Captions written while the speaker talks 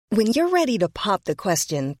When you're ready to pop the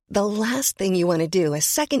question, the last thing you want to do is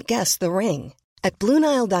second-guess the ring. At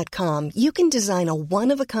BlueNile.com, you can design a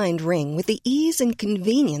one-of-a-kind ring with the ease and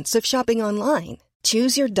convenience of shopping online.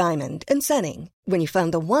 Choose your diamond and setting. When you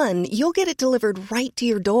find the one, you'll get it delivered right to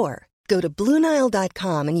your door. Go to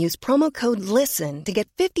BlueNile.com and use promo code LISTEN to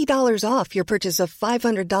get $50 off your purchase of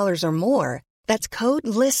 $500 or more. That's code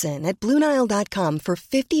LISTEN at BlueNile.com for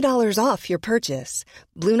 $50 off your purchase.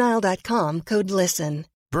 BlueNile.com, code LISTEN.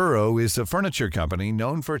 Burrow is a furniture company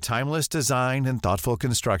known for timeless design and thoughtful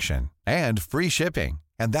construction, and free shipping,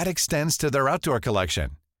 and that extends to their outdoor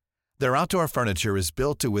collection. Their outdoor furniture is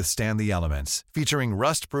built to withstand the elements, featuring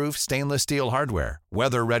rust-proof stainless steel hardware,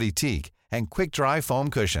 weather-ready teak, and quick-dry foam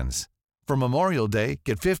cushions. For Memorial Day,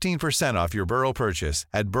 get 15% off your Burrow purchase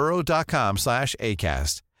at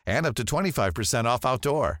burrow.com/ACAST and up to 25% off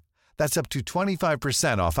outdoor. That's up to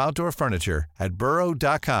 25% off outdoor furniture at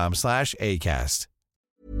burrow.com/ACAST.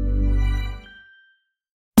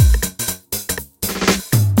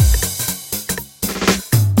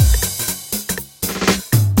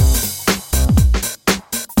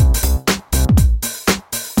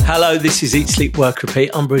 Hello, this is Eat, Sleep, Work,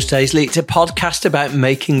 Repeat. I'm Bruce Daisley. It's a podcast about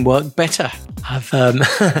making work better. I've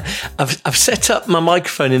set up my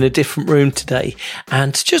microphone in a different room today,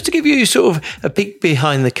 and just to give you sort of a peek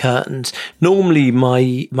behind the curtains, normally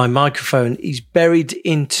my microphone is buried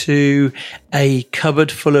into a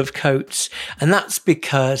cupboard full of coats, and that's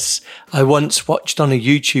because I once watched on a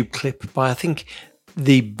YouTube clip by, I think,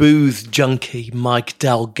 the booth junkie Mike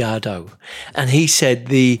Delgado, and he said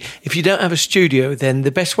if you don't have a studio, then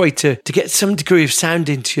the best way to get some degree of sound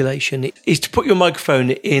insulation is to put your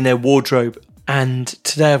microphone in a wardrobe. And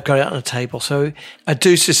today I've got it on a table, so I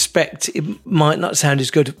do suspect it might not sound as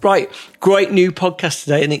good. Right, great new podcast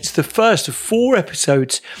today, and it's the first of 4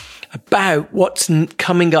 episodes about what's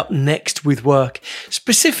coming up next with work.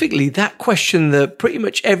 Specifically, that question that pretty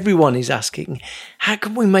much everyone is asking: how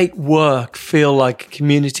can we make work feel like a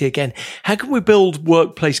community again? How can we build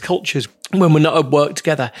workplace cultures when we're not at work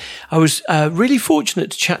together? I was really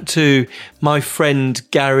fortunate to chat to my friend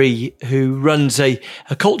Gary, who runs a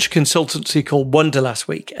culture consultancy called Wonder last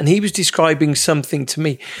week, and he was describing something to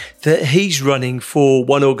me that he's running for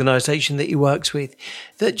one organisation that he works with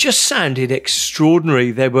that just sounded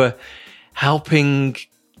extraordinary. They were helping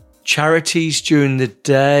charities during the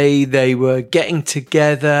day. They were getting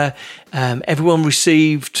together. Everyone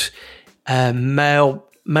received mail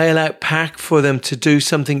out pack for them to do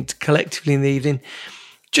something collectively in the evening.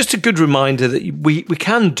 Just a good reminder that we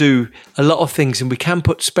can do a lot of things, and we can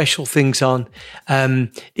put special things on,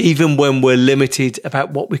 even when we're limited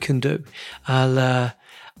about what we can do. I've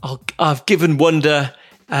given Wonder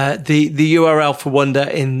the URL for Wonder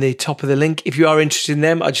in the top of the link. If you are interested in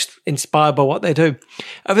them, I'm just inspired by what they do.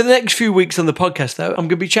 Over the next few weeks on the podcast, though, I'm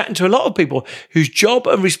going to be chatting to a lot of people whose job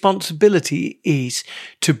and responsibility is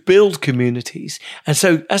to build communities. And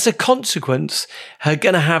so as a consequence, are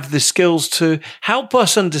going to have the skills to help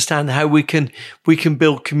us understand how we can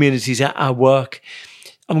build communities at our work.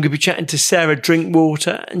 I'm going to be chatting to Sarah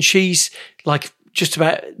Drinkwater, and she's like just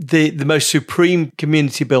about the most supreme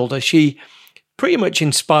community builder. She pretty much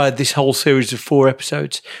inspired this whole series of 4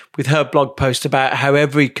 episodes with her blog post about how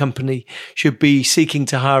every company should be seeking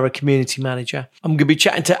to hire a community manager. I'm going to be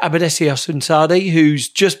chatting to Abadesi Osunsade, who's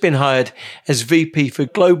just been hired as VP for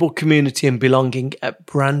Global Community and Belonging at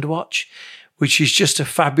Brandwatch, which is just a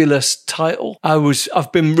fabulous title.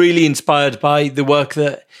 I've been really inspired by the work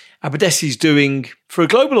that Abadesi's doing for a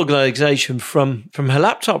global organisation from her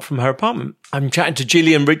laptop, from her apartment. I'm chatting to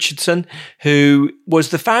Gillian Richardson, who was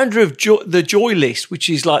the founder of the Joy List, which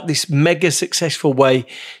is like this mega successful way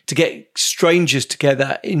to get strangers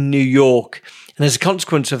together in New York. And as a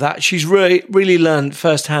consequence of that, she's really learned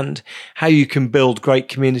firsthand how you can build great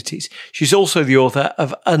communities. She's also the author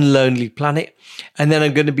of Unlonely Planet. And then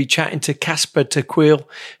I'm going to be chatting to Casper ter Kuile,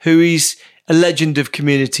 who is a legend of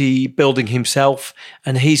community building himself,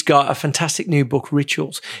 and he's got a fantastic new book,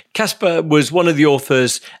 Rituals. Casper was one of the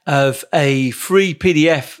authors of a free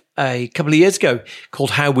PDF a couple of years ago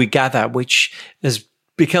called How We Gather, which has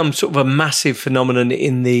become sort of a massive phenomenon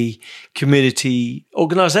in the community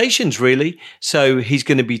organizations, really. So he's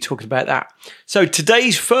going to be talking about that. So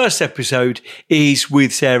today's first episode is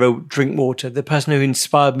with Sarah Drinkwater, the person who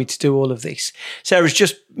inspired me to do all of this. Sarah's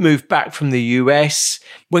just moved back from the US.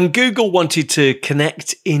 When Google wanted to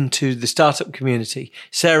connect into the startup community,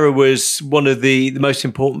 Sarah was one of the most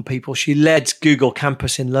important people. She led Google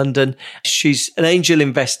Campus in London. She's an angel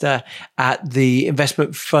investor at the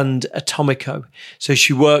investment fund Atomico. So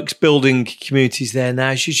she works building communities there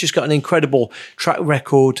now. She's just got an incredible track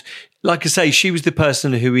record Like I say, she was the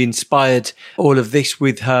person who inspired all of this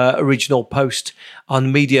with her original post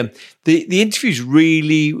on Medium. The interview's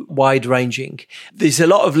really wide-ranging. There's a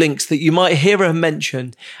lot of links that you might hear her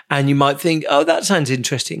mention and you might think, oh, that sounds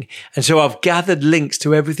interesting. And so I've gathered links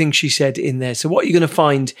to everything she said in there. So what you're going to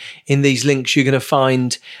find in these links, you're going to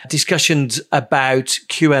find discussions about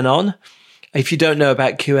QAnon. If you don't know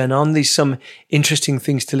about QAnon, there's some interesting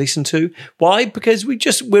things to listen to. Why? Because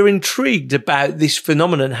we're intrigued about this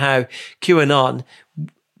phenomenon, how QAnon,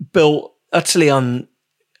 built utterly on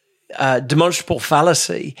demonstrable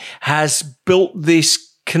fallacy, has built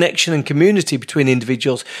this connection and community between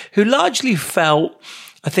individuals who largely felt,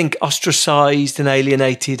 I think, ostracized and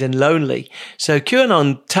alienated and lonely. So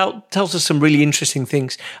QAnon tells us some really interesting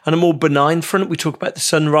things. On a more benign front, we talk about the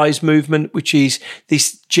Sunrise Movement, which is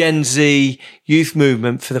this Gen Z youth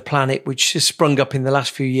movement for the planet, which has sprung up in the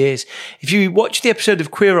last few years. If you watch the episode of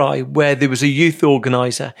Queer Eye, where there was a youth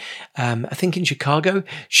organizer, I think in Chicago,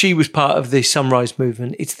 she was part of the Sunrise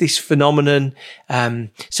Movement. It's this phenomenon,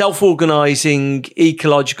 self-organizing,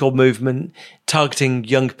 ecological movement targeting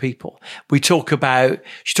young people. She talks about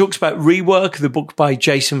Rework, the book by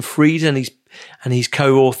Jason Fried, and he's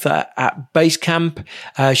co-author at Basecamp.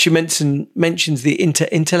 She mentions the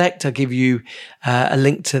Intellect. I'll give you a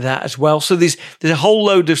link to that as well. So there's a whole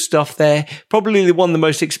load of stuff there. Probably one of the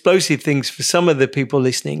most explosive things for some of the people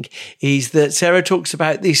listening is that Sarah talks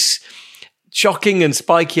about this shocking and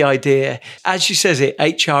spiky idea. As she says it,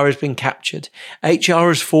 HR has been captured. HR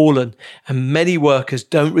has fallen, and many workers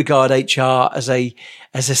don't regard HR as a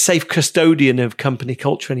safe custodian of company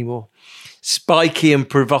culture anymore. Spiky and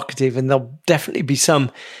provocative, and there'll definitely be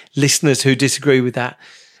some listeners who disagree with that.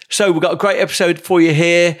 So we've got a great episode for you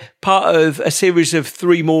here, part of a series of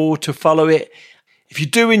 3 more to follow it. If you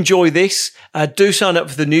do enjoy this, do sign up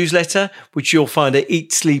for the newsletter, which you'll find at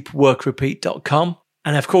eatsleepworkrepeat.com.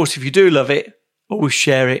 And of course, if you do love it, always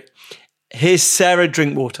share it. Here's Sarah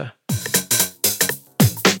Drinkwater.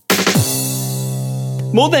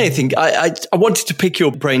 More than anything, I wanted to pick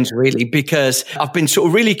your brains really, because I've been sort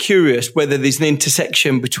of really curious whether there's an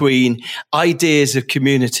intersection between ideas of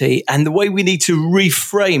community and the way we need to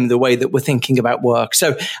reframe the way that we're thinking about work.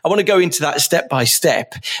 So I want to go into that step by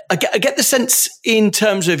step. I get the sense in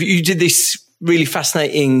terms of, you did this really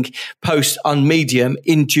fascinating post on Medium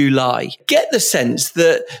in July. Get the sense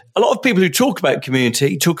that a lot of people who talk about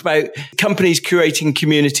community talk about companies curating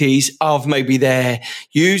communities of maybe their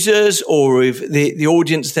users or of the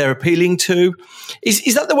audience they're appealing to.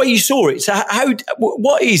 Is that the way you saw it? So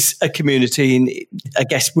what is a community? And I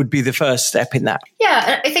guess would be the first step in that.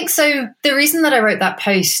 Yeah, I think so. The reason that I wrote that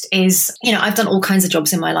post is, I've done all kinds of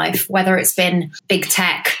jobs in my life, whether it's been big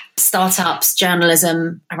tech, startups,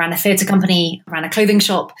 journalism. I ran a theatre company, I ran a clothing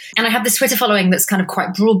shop, and I have this Twitter following that's kind of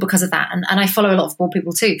quite broad because of that. And I follow a lot of broad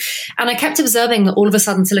people too. And I kept observing that all of a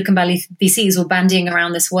sudden Silicon Valley VCs were bandying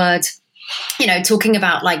around this word, talking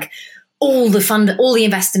about like all the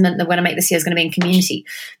investment that we're going to make this year is going to be in community.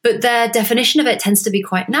 But their definition of it tends to be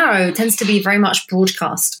quite narrow. It tends to be very much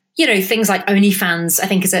broadcast. Things like OnlyFans, I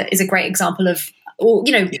think is a great example of, or,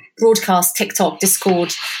 broadcast, TikTok,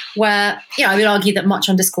 Discord, where, I would argue that much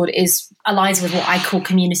on Discord aligns with what I call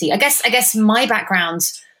community. I guess my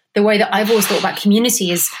background, the way that I've always thought about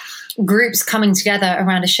community is groups coming together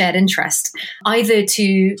around a shared interest, either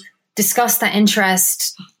to discuss that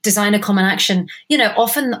interest, design a common action.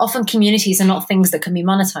 Often communities are not things that can be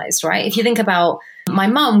monetized, right? If you think about, my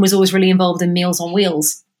mum was always really involved in Meals on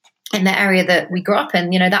Wheels in the area that we grew up in.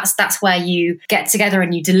 That's where you get together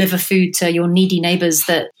and you deliver food to your needy neighbors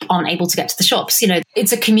that aren't able to get to the shops.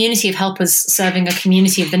 It's a community of helpers serving a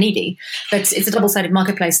community of the needy. But it's a double-sided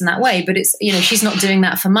marketplace in that way. But it's, she's not doing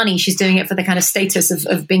that for money. She's doing it for the kind of status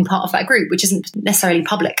of being part of that group, which isn't necessarily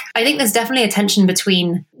public. I think there's definitely a tension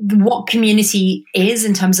between what community is,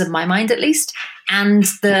 in terms of my mind at least, and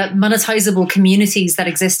the monetizable communities that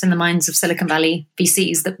exist in the minds of Silicon Valley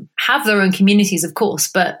VCs that have their own communities, of course,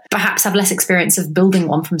 but perhaps have less experience of building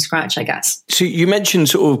one from scratch, I guess. So you mentioned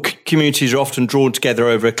sort of communities are often drawn together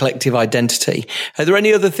over a collective identity. Are there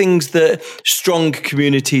any other things that strong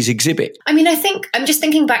communities exhibit? I think I'm just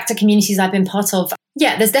thinking back to communities I've been part of.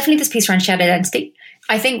 Yeah, there's definitely this piece around shared identity.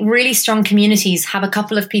 I think really strong communities have a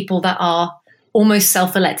couple of people that are almost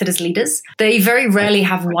self-elected as leaders. They very rarely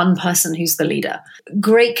have one person who's the leader.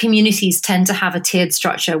 Great communities tend to have a tiered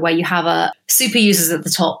structure where you have a super users at the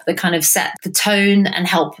top that kind of set the tone and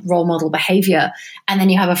help role model behavior. And then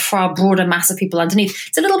you have a far broader mass of people underneath.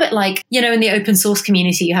 It's a little bit like, in the open source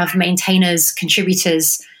community, you have maintainers,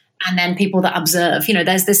 contributors, and then people that observe. You know,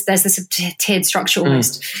 there's this tiered structure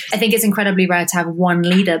almost. I think it's incredibly rare to have one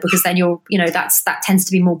leader, because then that tends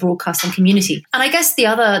to be more broadcast and community. And I guess the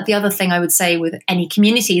other thing I would say with any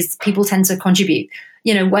community is people tend to contribute,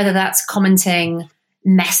 you know, whether that's commenting,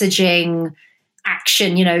 messaging,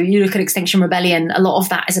 action. You know, you look at Extinction Rebellion, a lot of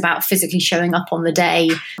that is about physically showing up on the day.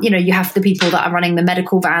 You know, you have the people that are running the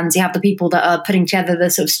medical vans, you have the people that are putting together the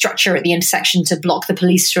sort of structure at the intersection to block the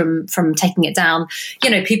police from taking it down. You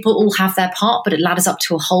know, people all have their part, but it ladders up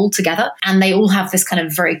to a whole together, and they all have this kind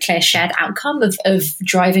of very clear shared outcome of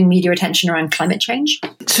driving media attention around climate change.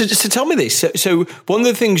 So tell me this. So one of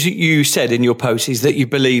the things that you said in your post is that you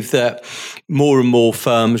believe that more and more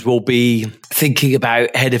firms will be thinking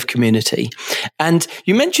about head of community. And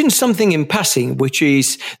you mentioned something in passing, which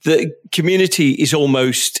is that community is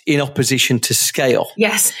almost in opposition to scale.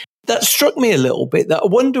 Yes. That struck me a little bit, that I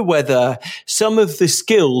wonder whether some of the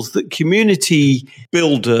skills that community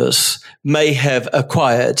builders may have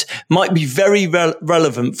acquired might be very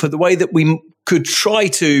relevant for the way that we could try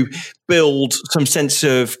to build some sense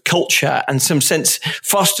of culture and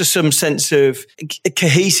foster some sense of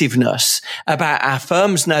cohesiveness about our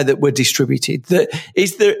firms now that we're distributed. That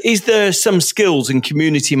is there some skills in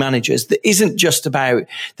community managers that isn't just about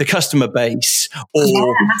the customer base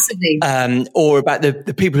or about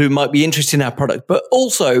the people who might be interested in our product, but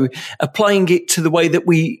also applying it to the way that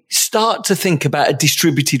we start to think about a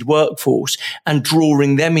distributed workforce and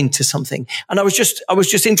drawing them into something. And I was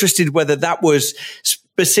just interested whether that was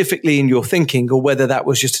specifically in your thinking or whether that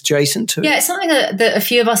was just adjacent to it. Yeah, it's something that a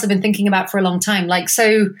few of us have been thinking about for a long time. Like,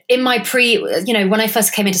 so in my when I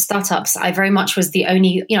first came into startups, I very much was the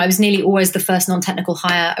only, I was nearly always the first non-technical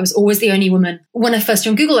hire. I was always the only woman. When I first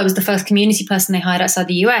joined Google, I was the first community person they hired outside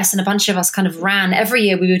the US, and a bunch of us kind of ran. Every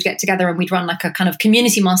year we would get together and we'd run like a kind of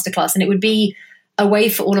community masterclass, and it would be a way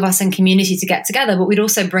for all of us in community to get together, but we'd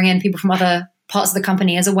also bring in people from other parts of the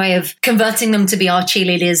company as a way of converting them to be our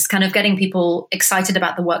cheerleaders, kind of getting people excited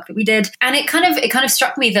about the work that we did. And it kind of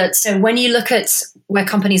struck me that, so when you look at where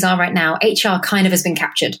companies are right now, HR kind of has been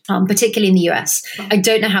captured, particularly in the US. I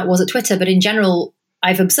don't know how it was at Twitter, but in general,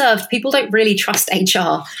 I've observed people don't really trust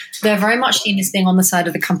HR. They're very much seen as being on the side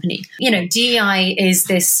of the company. DEI is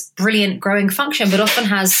this brilliant growing function, but often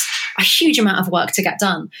has a huge amount of work to get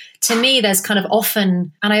done. To me, there's kind of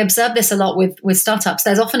often, and I observe this a lot with startups,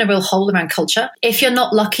 there's often a real hole around culture. If you're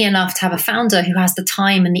not lucky enough to have a founder who has the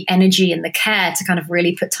time and the energy and the care to kind of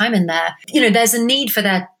really put time in there, there's a need for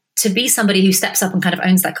there to be somebody who steps up and kind of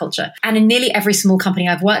owns that culture. And in nearly every small company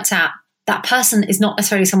I've worked at, that person is not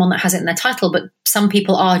necessarily someone that has it in their title, but some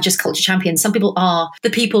people are just culture champions. Some people are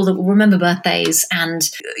the people that will remember birthdays and,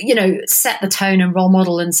 set the tone and role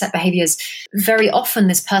model and set behaviors. Very often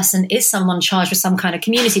this person is someone charged with some kind of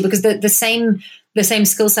community, because the same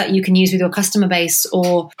skill set you can use with your customer base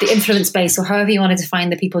or the influence base or however you want to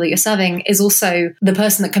define the people that you're serving is also the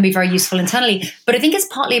person that can be very useful internally. But I think it's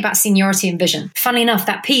partly about seniority and vision. Funnily enough,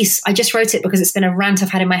 that piece, I just wrote it because it's been a rant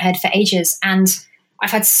I've had in my head for ages. And I've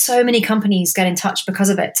had so many companies get in touch because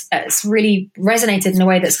of it. It's really resonated in a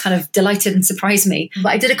way that's kind of delighted and surprised me. But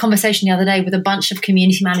I did a conversation the other day with a bunch of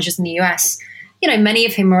community managers in the US, many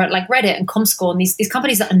of whom are at like Reddit and Comscore and these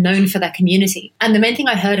companies that are known for their community. And the main thing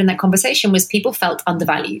I heard in that conversation was people felt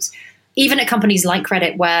undervalued. Even at companies like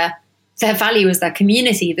Reddit, where their value is their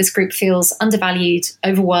community, this group feels undervalued,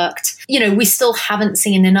 overworked. We still haven't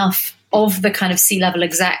seen enough of the kind of C-level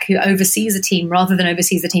exec who oversees a team rather than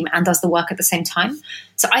oversees the team and does the work at the same time.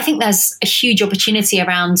 So I think there's a huge opportunity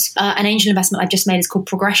around an angel investment I've just made is called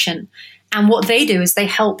Progression. And what they do is they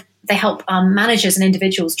help managers and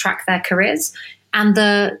individuals track their careers. And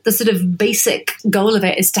the sort of basic goal of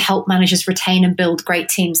it is to help managers retain and build great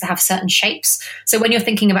teams that have certain shapes. So when you're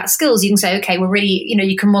thinking about skills, you can say, okay, we're really,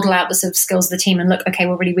 you can model out the sort of skills of the team and look, okay,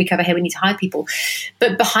 we're really weak over here. We need to hire people.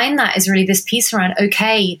 But behind that is really this piece around,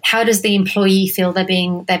 okay, how does the employee feel they're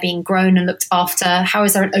being grown and looked after? How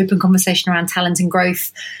is there an open conversation around talent and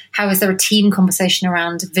growth? How is there a team conversation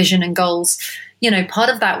around vision and goals? Part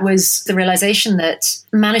of that was the realization that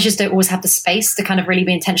managers don't always have the space to kind of really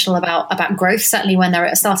be intentional about growth, certainly when they're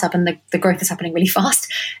at a startup and the growth is happening really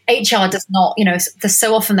fast. HR does not,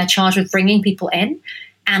 so often they're charged with bringing people in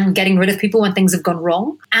and getting rid of people when things have gone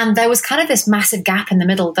wrong. And there was kind of this massive gap in the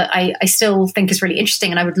middle that I still think is really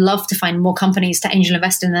interesting. And I would love to find more companies to angel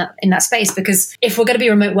invest in that space, because if we're going to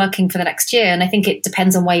be remote working for the next year, and I think it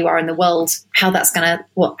depends on where you are in the world, how that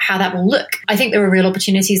will look. I think there are real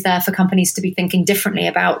opportunities there for companies to be thinking differently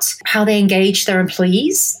about how they engage their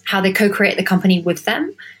employees, how they co-create the company with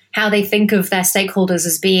them, how they think of their stakeholders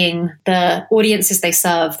as being the audiences they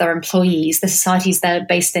serve, their employees, the societies they're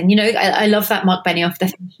based in. I love that Mark Benioff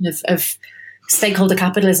definition of stakeholder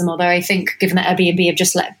capitalism, although I think given that Airbnb have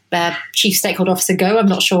just let their chief stakeholder officer go, I'm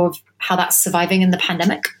not sure of how that's surviving in the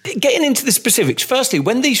pandemic. Getting into the specifics, firstly,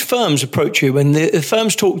 when these firms approach you, when the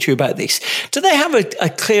firms talk to you about this, do they have a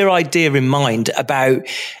clear idea in mind about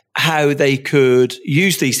how they could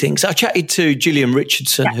use these things? I chatted to Gillian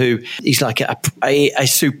Richardson, who is like a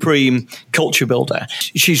supreme culture builder.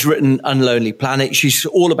 She's written Unlonely Planet. She's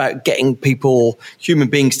all about getting people, human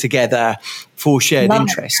beings together for shared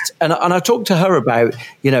interest. And I talked to her about,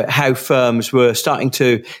 how firms were starting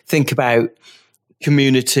to think about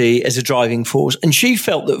community as a driving force. And she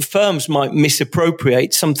felt that firms might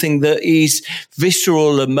misappropriate something that is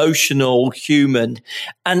visceral, emotional, human.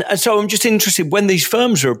 And so I'm just interested, when these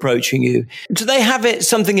firms are approaching you, do they have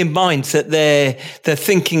something in mind that they're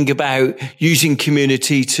thinking about using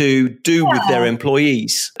community to do with their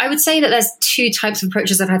employees? I would say that there's two types of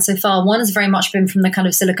approaches I've had so far. One has very much been from the kind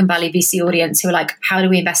of Silicon Valley VC audience who are like, how do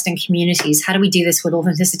we invest in communities? How do we do this with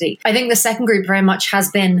authenticity? I think the second group very much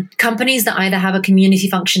has been companies that either have a community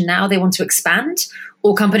function now they want to expand,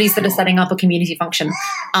 or companies that are setting up a community function.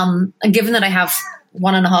 And given that I have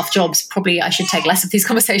 1.5 jobs, probably I should take less of these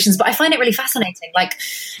conversations, but I find it really fascinating. Like,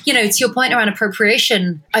 to your point around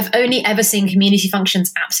appropriation, I've only ever seen community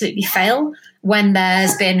functions absolutely fail when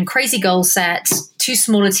there's been crazy goals set, too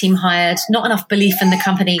small a team hired, not enough belief in the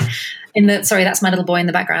company. Sorry, that's my little boy in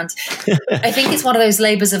the background. I think it's one of those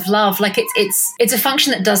labors of love. Like it's a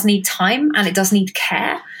function that does need time and it does need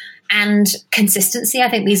care and consistency. I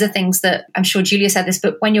think these are things that, I'm sure Julia said this,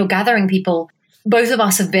 but when you're gathering people, both of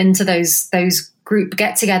us have been to those group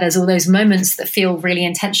get-togethers or those moments that feel really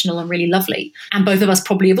intentional and really lovely. And both of us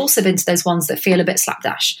probably have also been to those ones that feel a bit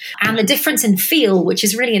slapdash. And the difference in feel, which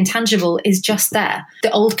is really intangible, is just there.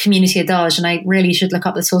 The old community adage, and I really should look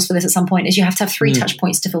up the source for this at some point, is you have to have 3 touch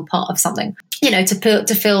points to feel part of something.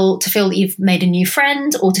 To feel that you've made a new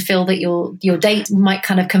friend, or to feel that your date might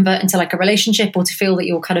kind of convert into like a relationship, or to feel that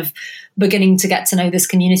you're kind of beginning to get to know this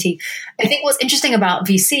community. I think what's interesting about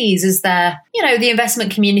VCs is the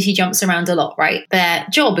investment community jumps around a lot, right? Their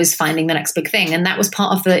job is finding the next big thing. And that was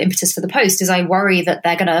part of the impetus for the post, is I worry that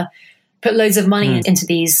they're going to put loads of money into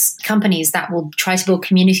these companies that will try to build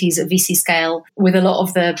communities at VC scale with a lot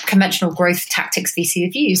of the conventional growth tactics VC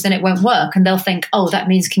have used, and it won't work. And they'll think, oh, that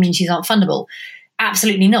means communities aren't fundable.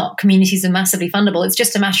 Absolutely not. Communities are massively fundable. It's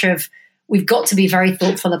just a matter of we've got to be very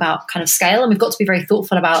thoughtful about kind of scale, and we've got to be very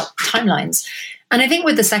thoughtful about timelines. And I think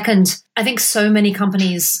with the second, I think so many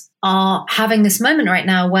companies are having this moment right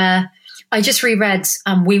now where I just reread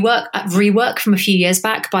Rework from a few years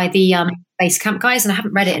back by the Basecamp guys, and I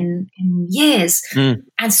haven't read it in years.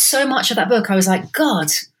 And so much of that book, I was like, God,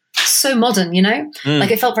 so modern,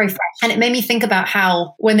 like it felt very fresh. And it made me think about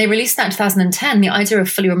how when they released that in 2010, the idea of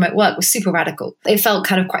fully remote work was super radical. It felt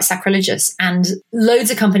kind of quite sacrilegious. And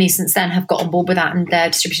loads of companies since then have got on board with that, and they're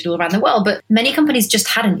distributed all around the world. But many companies just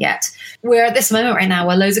hadn't yet. We're at this moment right now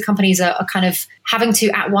where loads of companies are kind of having to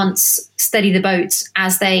at once steady the boat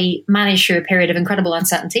as they manage through a period of incredible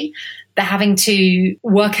uncertainty. They're having to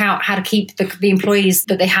work out how to keep the employees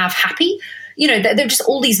that they have happy. There are just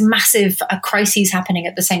all these massive crises happening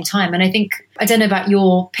at the same time. And I think, I don't know about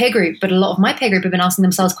your peer group, but a lot of my peer group have been asking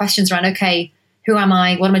themselves questions around, okay, who am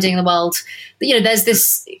I? What am I doing in the world? But, there's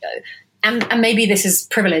this, and maybe this is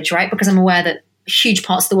privilege, right? Because I'm aware that huge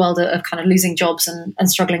parts of the world are kind of losing jobs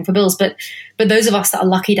and struggling for bills. But those of us that are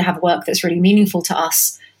lucky to have work that's really meaningful to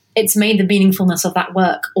us, it's made the meaningfulness of that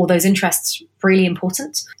work or those interests really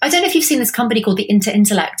important. I don't know if you've seen this company called the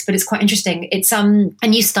Inter-Intellect, but it's quite interesting. It's a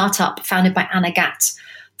new startup founded by Anna Gatt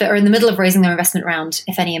that are in the middle of raising their investment round,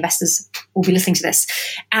 if any investors will be listening to this.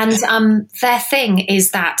 And their thing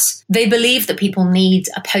is that they believe that people need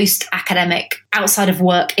a post-academic, outside of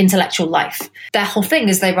work, intellectual life. Their whole thing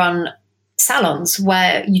is they run salons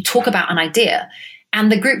where you talk about an idea,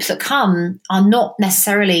 and the groups that come are not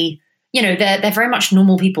necessarily... they're very much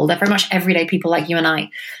normal people. They're very much everyday people like you and I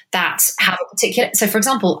that have a particular... So, for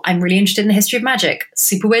example, I'm really interested in the history of magic.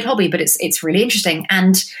 Super weird hobby, but it's really interesting.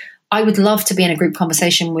 And I would love to be in a group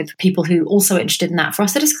conversation with people who also are interested in that for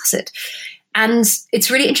us to discuss it. And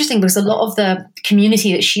it's really interesting because a lot of the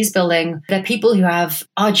community that she's building, they're people who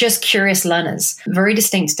are just curious learners, very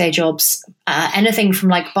distinct day jobs, anything from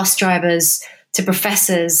like bus drivers to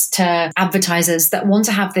professors, to advertisers that want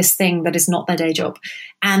to have this thing that is not their day job.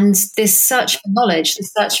 And this search for knowledge,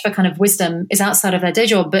 this search for kind of wisdom is outside of their day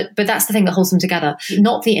job, but that's the thing that holds them together.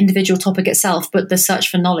 Not the individual topic itself, but the search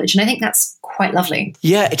for knowledge. And I think that's quite quite lovely.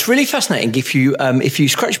 Yeah, it's really fascinating if you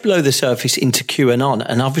scratch below the surface into QAnon,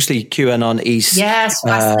 and obviously QAnon is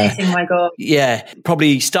fascinating. My God,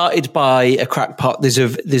 probably started by a crackpot. There's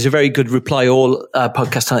a very good Reply All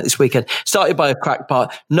podcast on it this weekend. Started by a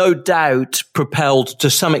crackpot, no doubt propelled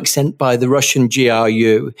to some extent by the Russian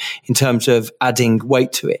GRU in terms of adding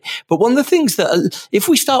weight to it. But one of the things that, if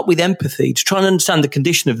we start with empathy to try and understand the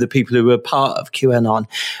condition of the people who are part of QAnon,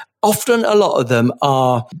 often a lot of them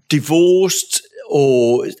are divorced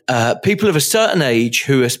or people of a certain age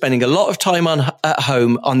who are spending a lot of time at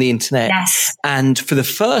home on the internet. Yes. And for the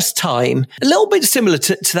first time, a little bit similar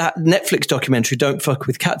to that Netflix documentary, Don't Fuck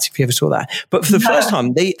With Cats, if you ever saw that. But for the first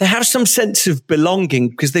time, they have some sense of belonging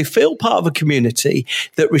because they feel part of a community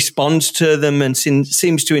that responds to them and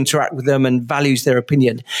seems to interact with them and values their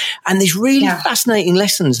opinion. And there's really fascinating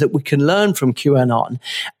lessons that we can learn from QAnon,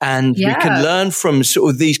 and we can learn from sort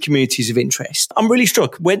of these communities of interest. I'm really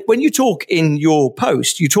struck when you talk in your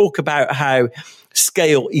post, you talk about how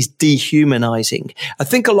scale is dehumanizing. I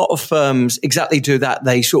think a lot of firms exactly do that.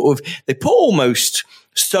 They put almost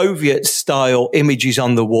Soviet style images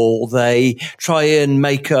on the wall. They try and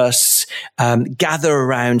make us gather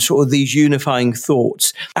around sort of these unifying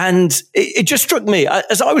thoughts. And it just struck me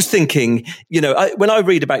as I was thinking, when I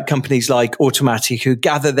read about companies like Automattic who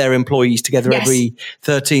gather their employees together every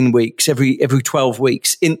 13 weeks, every 12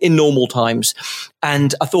 weeks in normal times.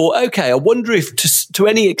 And I thought, okay, I wonder if to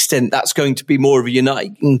any extent that's going to be more of a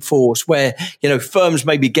uniting force where, firms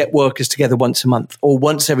maybe get workers together once a month or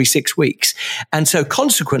once every 6 weeks. And so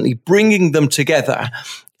consequently bringing them together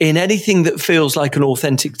in anything that feels like an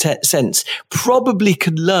authentic sense probably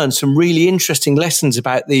could learn some really interesting lessons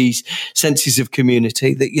about these senses of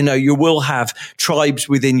community that, you will have tribes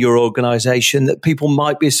within your organization that people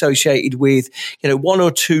might be associated with, one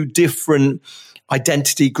or two different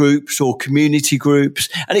identity groups or community groups.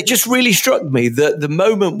 And it just really struck me that the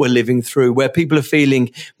moment we're living through where people are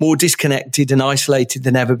feeling more disconnected and isolated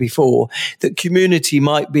than ever before, that community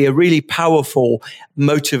might be a really powerful,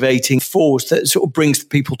 motivating force that sort of brings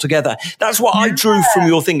people together. That's what I drew from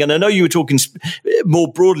your thing. And I know you were talking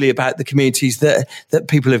more broadly about the communities that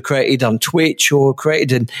people have created on Twitch or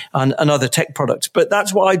created on other tech products, but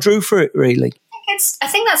that's what I drew for it, really. I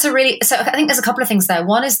think there's a couple of things there.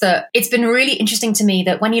 One is that it's been really interesting to me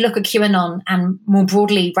that when you look at QAnon and more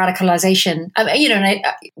broadly radicalization,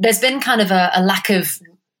 there's been kind of a lack of,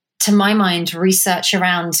 to my mind, research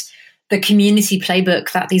around the community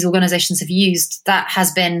playbook that these organizations have used that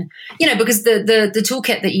has been, because the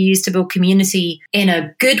toolkit that you use to build community in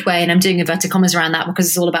a good way, and I'm doing inverted commas around that because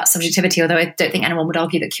it's all about subjectivity, although I don't think anyone would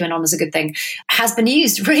argue that QAnon is a good thing, has been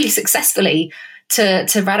used really successfully to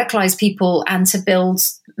radicalize people and to build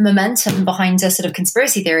momentum behind a sort of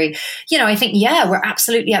conspiracy theory. I think, we're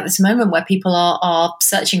absolutely at this moment where people are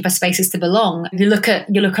searching for spaces to belong. You look at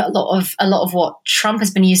a lot of what Trump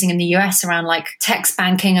has been using in the US around like text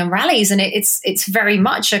banking and rallies, and it's very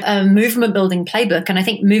much a movement building playbook. And I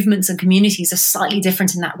think movements and communities are slightly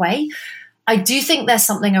different in that way. I do think there's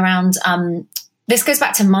something around, this goes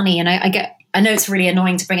back to money, and I know it's really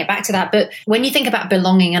annoying to bring it back to that, but when you think about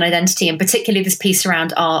belonging and identity, and particularly this piece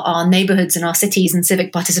around our neighborhoods and our cities and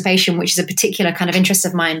civic participation, which is a particular kind of interest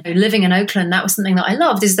of mine, living in Oakland, that was something that I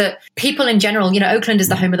loved, is that people in general, Oakland is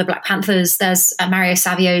the home of the Black Panthers. There's Mario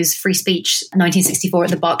Savio's free speech, 1964 at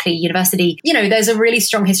the Berkeley University. There's a really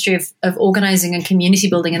strong history of organizing and community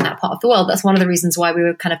building in that part of the world. That's one of the reasons why we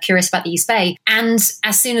were kind of curious about the East Bay. And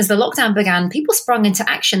as soon as the lockdown began, people sprung into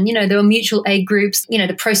action. There were mutual aid groups.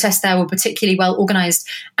 The protests there were particularly well organized.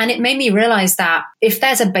 And it made me realize that if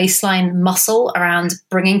there's a baseline muscle around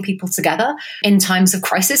bringing people together in times of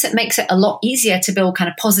crisis, it makes it a lot easier to build kind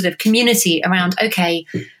of positive community around, okay,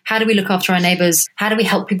 how do we look after our neighbors? How do we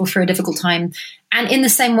help people through a difficult time? And in the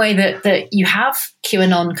same way that you have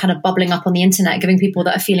QAnon kind of bubbling up on the internet, giving people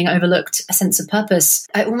that are feeling overlooked a sense of purpose,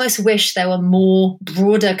 I almost wish there were more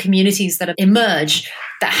broader communities that emerge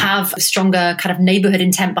that have a stronger kind of neighborhood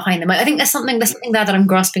intent behind them. I think there's something there that I'm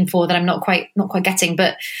grasping for that I'm not quite getting.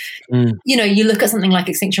 But you look at something like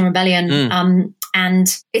Extinction Rebellion,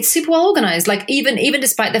 and it's super well organized. Like even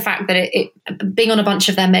despite the fact that it being on a bunch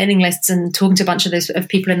of their mailing lists and talking to a bunch of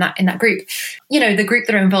people in that group, the group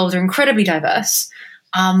that are involved are incredibly diverse.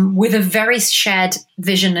 With a very shared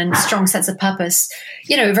vision and strong sense of purpose,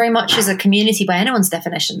 very much as a community by anyone's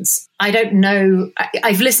definitions. I don't know.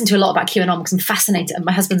 I've listened to a lot about QAnon because I'm fascinated, and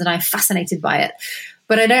my husband and I are fascinated by it.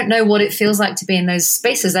 But I don't know what it feels like to be in those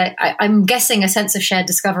spaces. I'm guessing a sense of shared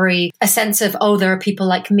discovery, a sense of, there are people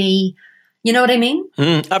like me. You know what I mean?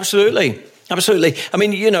 Absolutely. Absolutely. I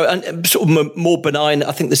mean, and sort of more benign,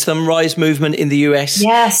 I think the Sunrise Movement in the US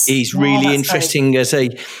is really interesting as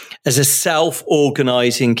as a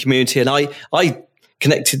self-organizing community. And I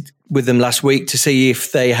connected with them last week to see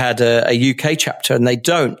if they had a UK chapter, and they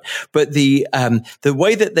don't. But the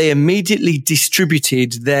way that they immediately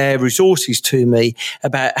distributed their resources to me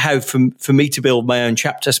about how for me to build my own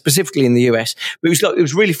chapter, specifically in the US, it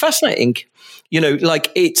was really fascinating.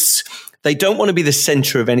 They don't want to be the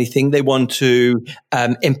center of anything. They want to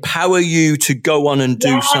empower you to go on and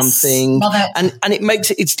do something. Love it. And it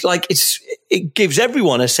makes it gives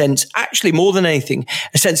everyone a sense, actually more than anything,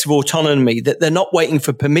 a sense of autonomy, that they're not waiting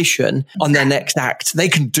for permission on their next act. They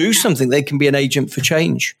can do something. They can be an agent for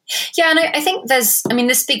change. Yeah. And I think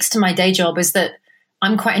this speaks to my day job, is that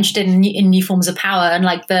I'm quite interested in new forms of power, and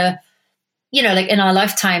in our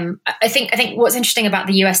lifetime, I think what's interesting about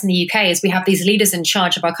the US and the UK is we have these leaders in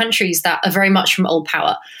charge of our countries that are very much from old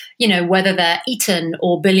power, whether they're Eton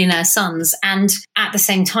or billionaire sons. And at the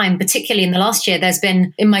same time, particularly in the last year, there's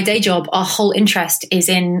been, in my day job, our whole interest is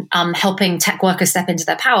in helping tech workers step into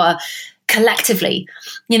their power collectively.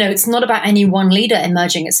 It's not about any one leader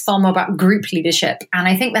emerging. It's far more about group leadership. And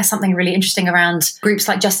I think there's something really interesting around groups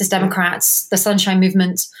like Justice Democrats, the Sunshine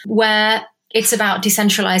Movement, where it's about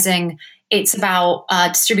decentralizing. It's about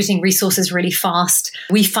distributing resources really fast.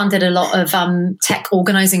 We funded a lot of tech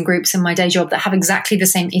organizing groups in my day job that have exactly the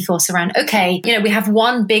same ethos around, we have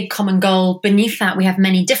one big common goal. Beneath that, we have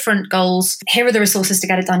many different goals. Here are the resources to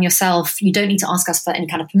get it done yourself. You don't need to ask us for any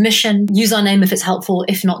kind of permission. Use our name if it's helpful.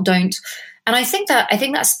 If not, don't. And I think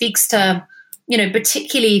that speaks to,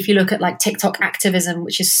 particularly if you look at like TikTok activism,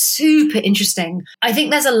 which is super interesting. I think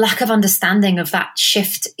there's a lack of understanding of that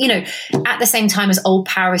shift. At the same time as old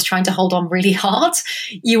power is trying to hold on really hard,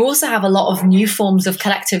 you also have a lot of new forms of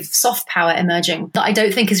collective soft power emerging that I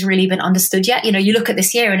don't think has really been understood yet. You look at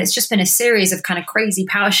this year and it's just been a series of kind of crazy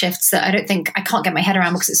power shifts that I can't get my head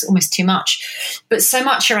around because it's almost too much. But so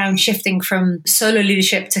much around shifting from solo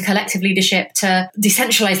leadership to collective leadership to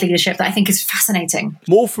decentralized leadership that I think is fascinating.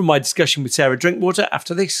 More from my discussion with Sarah Drinkwater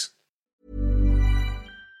after this.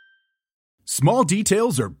 Small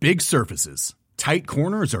details are big surfaces. Tight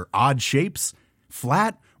corners are odd shapes.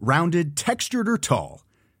 Flat, rounded, textured, or tall.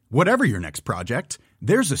 Whatever your next project,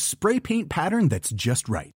 there's a spray paint pattern that's just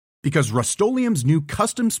right. Because Rust-Oleum's new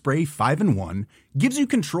Custom Spray 5-in-1 gives you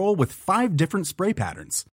control with 5 different spray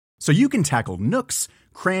patterns. So you can tackle nooks,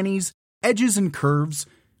 crannies, edges, and curves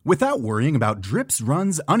without worrying about drips,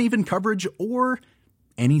 runs, uneven coverage, or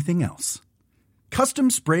anything else.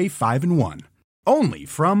 Custom Spray 5-in-1. Only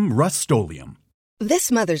from Rust-Oleum.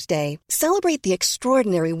 This Mother's Day, celebrate the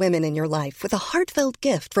extraordinary women in your life with a heartfelt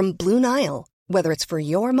gift from Blue Nile. Whether it's for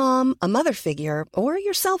your mom, a mother figure, or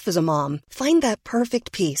yourself as a mom, find that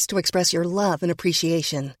perfect piece to express your love and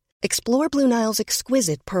appreciation. Explore Blue Nile's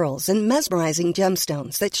exquisite pearls and mesmerizing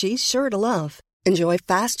gemstones that she's sure to love. Enjoy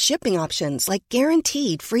fast shipping options like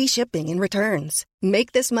guaranteed free shipping and returns.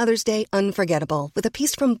 Make this Mother's Day unforgettable with a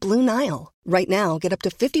piece from Blue Nile. Right now, get up to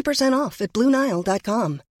 50% off at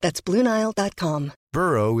BlueNile.com. That's BlueNile.com.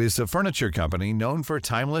 Burrow is a furniture company known for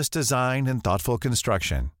timeless design and thoughtful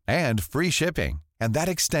construction, and free shipping, and that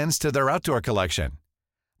extends to their outdoor collection.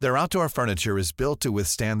 Their outdoor furniture is built to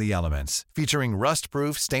withstand the elements, featuring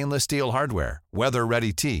rust-proof stainless steel hardware,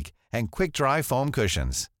 weather-ready teak, and quick-dry foam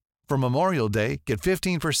cushions. For Memorial Day, get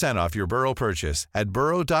 15% off your Burrow purchase at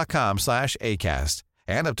burrow.com/ACAST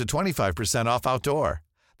and up to 25% off outdoor.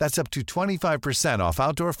 That's up to 25% off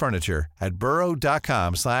outdoor furniture at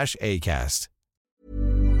burrow.com/ACAST.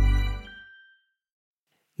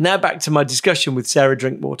 Now back to my discussion with Sarah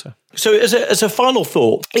Drinkwater. So as a final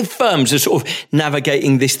thought, if firms are sort of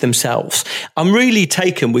navigating this themselves, I'm really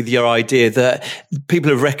taken with your idea that people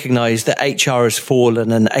have recognized that HR has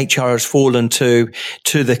fallen and HR has fallen to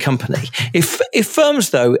the company. If firms,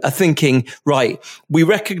 though, are thinking, right, we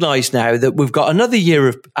recognize now that we've got another year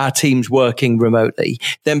of our teams working remotely,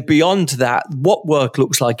 then beyond that, what work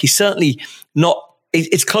looks like is certainly not.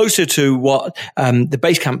 It's closer to what the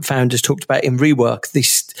Basecamp founders talked about in Rework,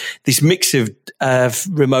 this mix of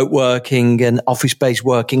remote working and office-based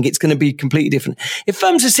working. It's going to be completely different. If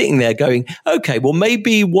firms are sitting there going, okay, well,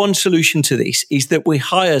 maybe one solution to this is that we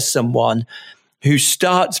hire someone who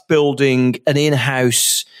starts building an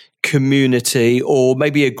in-house community or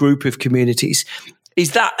maybe a group of communities.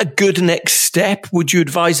 Is that a good next step? Would you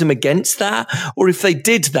advise them against that? Or if they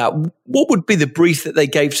did that, what would be the brief that they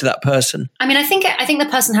gave to that person? I mean, I think the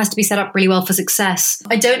person has to be set up really well for success.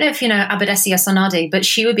 I don't know if you know Abadesi Asanade, but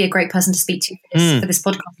she would be a great person to speak to for this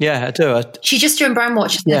podcast. Yeah, I do. She just joined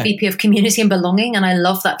Brandwatch as the VP of Community and Belonging, and I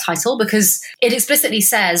love that title because it explicitly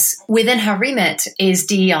says within her remit is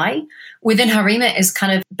DEI. Within her remit is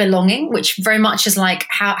kind of belonging, which very much is like,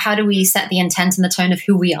 how do we set the intent and the tone of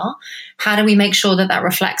who we are? How do we make sure that that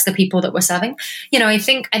reflects the people that we're serving? You know, I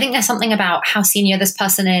think there's something about how senior this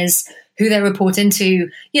person is, who they report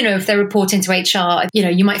into. You know, if they report into HR, you know,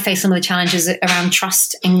 you might face some of the challenges around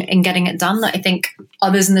trust in getting it done that I think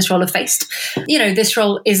others in this role have faced. You know, this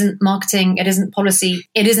role isn't marketing, it isn't policy,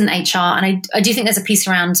 it isn't HR. And I do think there's a piece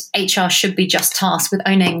around HR should be just tasked with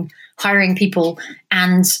owning hiring people,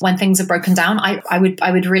 and when things are broken down, I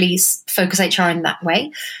would really focus HR in that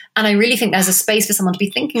way. And I really think there's a space for someone to be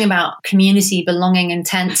thinking about community, belonging,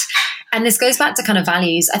 intent. And this goes back to kind of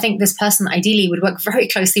values. I think this person ideally would work very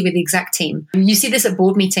closely with the exec team. You see this at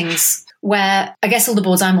board meetings where I guess all the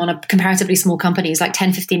boards I'm on are comparatively small companies, like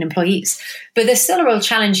 10, 15 employees. But there's still a real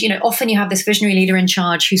challenge. You know, often you have this visionary leader in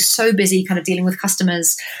charge who's so busy kind of dealing with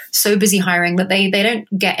customers, so busy hiring that they don't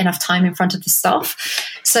get enough time in front of the staff.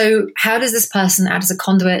 So how does this person act as a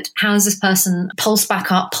conduit? How does this person pulse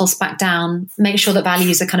back up, pulse back down, make sure that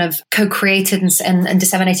values are kind of co-created and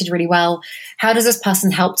disseminated really well? How does this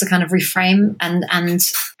person help to kind of reframe and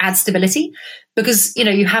add stability? Because, you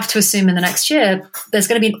know, you have to assume in the next year, there's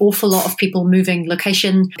going to be an awful lot of people moving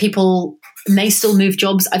location. People may still move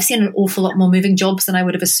jobs. I've seen an awful lot more moving jobs than I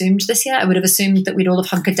would have assumed this year. I would have assumed that we'd all have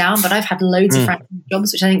hunkered down, but I've had loads of friends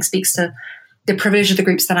jobs, which I think speaks to the privilege of the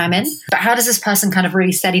groups that I'm in. But how does this person kind of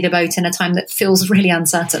really steady the boat in a time that feels really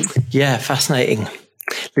uncertain? Yeah, fascinating.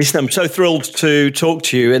 Listen, I'm so thrilled to talk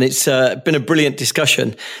to you, and it's been a brilliant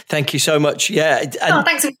discussion. Thank you so much. Yeah.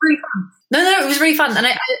 Thanks. It was really fun. No, it was really fun. And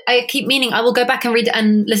I keep meaning I will go back and read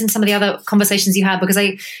and listen to some of the other conversations you had, because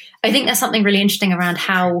I think there's something really interesting around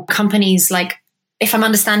how companies, like, if I'm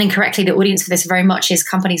understanding correctly, the audience for this very much is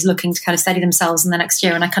companies looking to kind of steady themselves in the next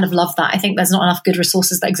year. And I kind of love that. I think there's not enough good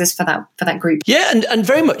resources that exist for that group. Yeah, and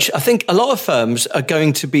very much. I think a lot of firms are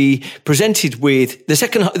going to be presented with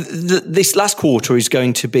this last quarter is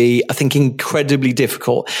going to be, I think, incredibly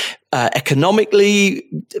difficult. Economically,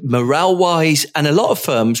 morale-wise, and a lot of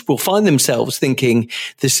firms will find themselves thinking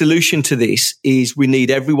the solution to this is we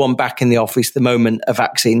need everyone back in the office the moment a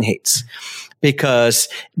vaccine hits, because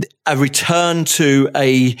a return to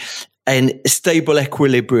a stable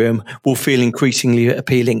equilibrium will feel increasingly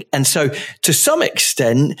appealing. And so to some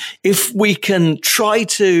extent, if we can try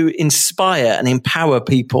to inspire and empower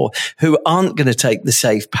people who aren't going to take the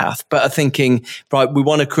safe path, but are thinking, right, we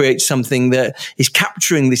want to create something that is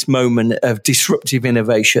capturing this moment of disruptive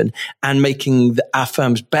innovation and making our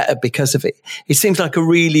firms better because of it, it seems like a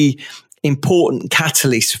really important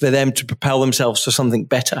catalyst for them to propel themselves to something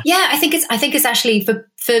better. Yeah, I think it's actually for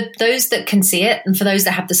those that can see it and for those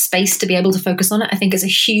that have the space to be able to focus on it, I think it's a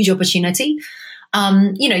huge opportunity.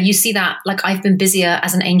 You know, you see that, like, I've been busier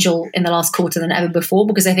as an angel in the last quarter than ever before,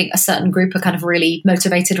 because I think a certain group are kind of really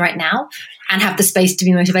motivated right now and have the space to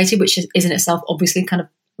be motivated, which is in itself obviously kind of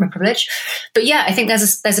a privilege. But yeah, I think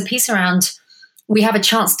there's a piece around, we have a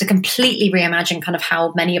chance to completely reimagine kind of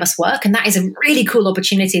how many of us work. And that is a really cool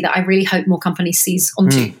opportunity that I really hope more companies seize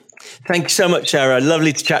onto. Thank you so much, Sarah.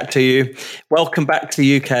 Lovely to chat to you. Welcome back to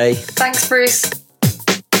the UK. Thanks, Bruce.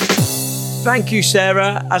 Thank you,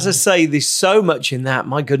 Sarah. As I say, there's so much in that.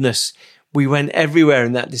 My goodness, we went everywhere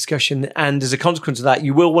in that discussion. And as a consequence of that,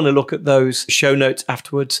 you will want to look at those show notes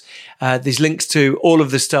afterwards. There's links to all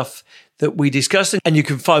of the stuff that we discussed. And you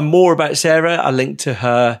can find more about Sarah. I linked to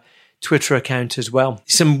her Twitter account as well.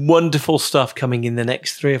 Some wonderful stuff coming in the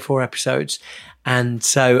next 3 or 4 episodes. And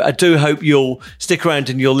so I do hope you'll stick around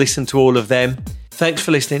and you'll listen to all of them. Thanks for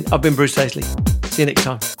listening. I've been Bruce Daisley. See you next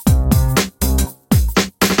time.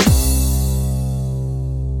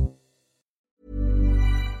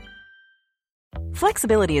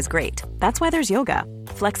 Flexibility is great. That's why there's yoga.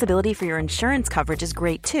 Flexibility for your insurance coverage is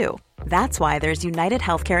great too. That's why there's United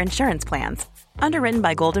Healthcare Insurance Plans. Underwritten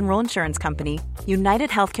by Golden Rule Insurance Company, United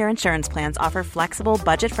Healthcare Insurance Plans offer flexible,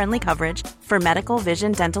 budget-friendly coverage for medical,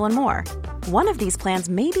 vision, dental, and more. One of these plans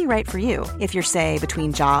may be right for you if you're, say,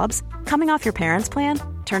 between jobs, coming off your parents' plan,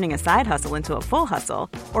 turning a side hustle into a full hustle,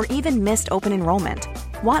 or even missed open enrollment.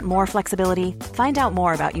 Want more flexibility? Find out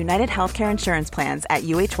more about United Healthcare Insurance Plans at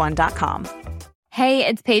uh1.com. Hey,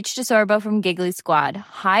 it's Paige DeSorbo from Giggly Squad.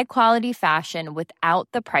 High quality fashion without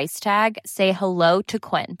the price tag. Say hello to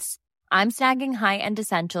Quince. I'm snagging high-end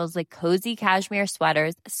essentials like cozy cashmere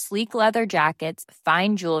sweaters, sleek leather jackets,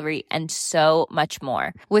 fine jewelry, and so much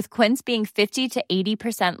more. With Quince being 50 to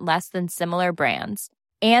 80% less than similar brands.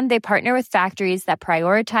 And they partner with factories that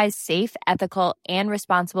prioritize safe, ethical, and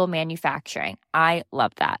responsible manufacturing. I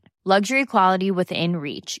love that. Luxury quality within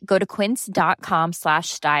reach. Go to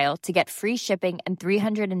quince.com/style to get free shipping and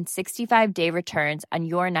 365-day returns on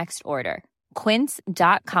your next order.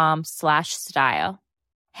 Quince.com/style.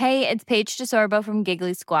 Hey, it's Paige DeSorbo from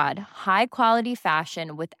Giggly Squad. High quality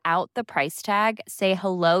fashion without the price tag. Say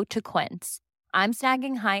hello to Quince. I'm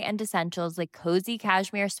snagging high-end essentials like cozy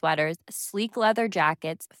cashmere sweaters, sleek leather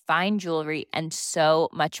jackets, fine jewelry, and so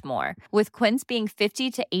much more. With Quince being 50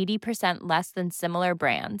 to 80% less than similar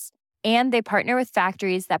brands. And they partner with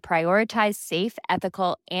factories that prioritize safe,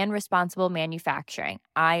 ethical, and responsible manufacturing.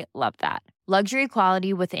 I love that. Luxury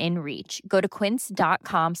quality within reach. Go to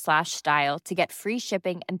quince.com/style to get free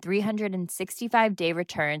shipping and 365-day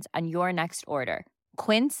returns on your next order.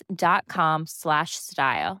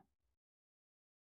 Quince.com/style.